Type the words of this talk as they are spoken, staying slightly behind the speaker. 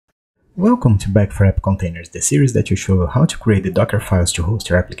Welcome to Back4App Containers, the series that will show you how to create the Dockerfiles to host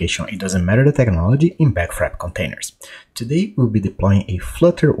your application. It doesn't matter the technology in Back4App Containers. Today we'll be deploying a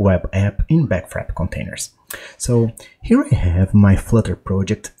Flutter Web App in Back4App Containers. So here I have my Flutter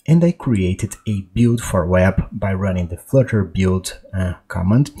project, and I created a build for web by running the flutter build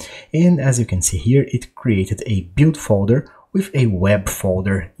command. And as you can see here, it created a build folder with a web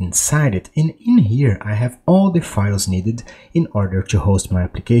folder inside it, and in here I have all the files needed in order to host my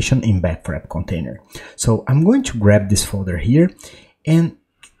application in Back4App Container. So I'm going to grab this folder here and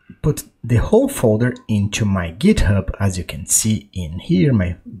put the whole folder into my GitHub. As you can see in here,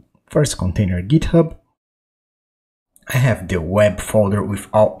 my first container GitHub, I have the web folder with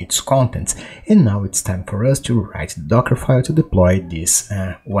all its contents, and now it's time for us to write the Dockerfile to deploy this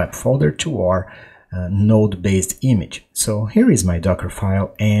web folder to our node-based image. So here is my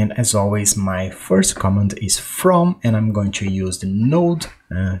Dockerfile, and as always my first command is from, and I'm going to use the node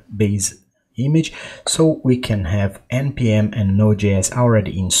base image so we can have npm and node.js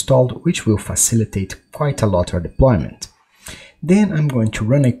already installed, which will facilitate quite a lot our deployment. Then I'm going to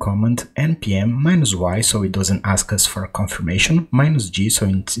run a command npm -y so it doesn't ask us for a confirmation, -g so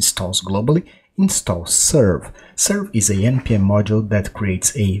it installs globally, install serve. Serve is a npm module that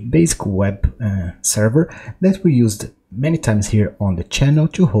creates a basic web server that we used many times here on the channel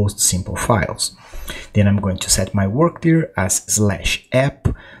to host simple files. Then I'm going to set my work there as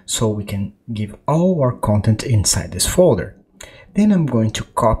 /app so we can give all our content inside this folder. Then I'm going to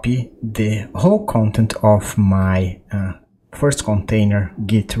copy the whole content of my first container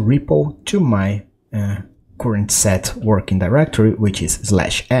git repo to my current set working directory, which is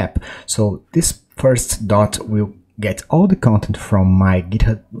 /app. So this first dot will get all the content from my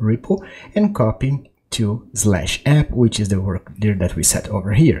GitHub repo and copy to /app, which is the work there that we set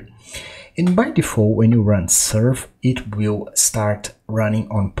over here. And by default, when you run serve, it will start running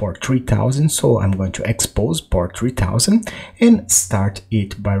on port 3000. So I'm going to expose port 3000 and start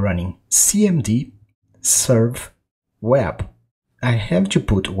it by running cmd serve web. I have to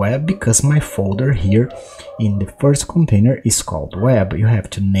put web because my folder here in the first container is called web. You have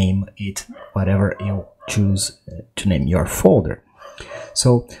to name it whatever you choose to name your folder.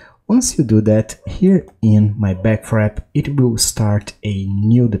 So once you do that, here in my Back4App, it will start a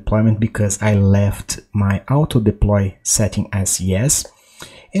new deployment because I left my auto deploy setting as yes.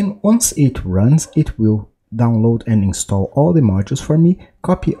 And once it runs, it will download and install all the modules for me,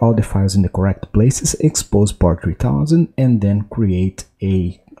 copy all the files in the correct places, expose port 3000, and then create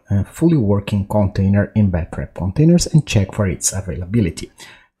a fully working container in Back4App Containers and check for its availability.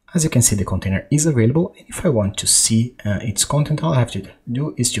 As you can see, the container is available, and if I want to see its content, all I have to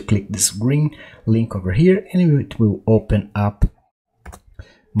do is to click this green link over here, and it will open up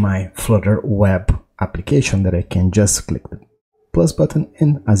my Flutter Web application that I can just click the plus button,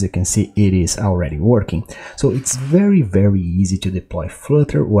 and as you can see, it is already working. So it's very easy to deploy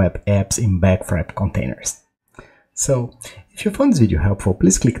Flutter Web Apps in Back4App Containers. So if you found this video helpful,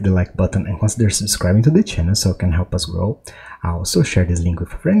 please click the like button and consider subscribing to the channel so it can help us grow. I'll also share this link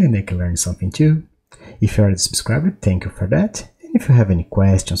with a friend and they can learn something too. If you're already subscribed, thank you for that. And if you have any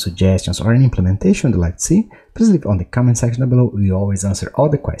questions, suggestions, or any implementation you'd like to see, please leave on the comment section down below. We always answer all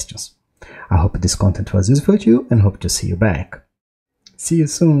the questions. I hope this content was useful to you and hope to see you back. See you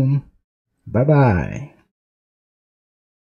soon. Bye bye.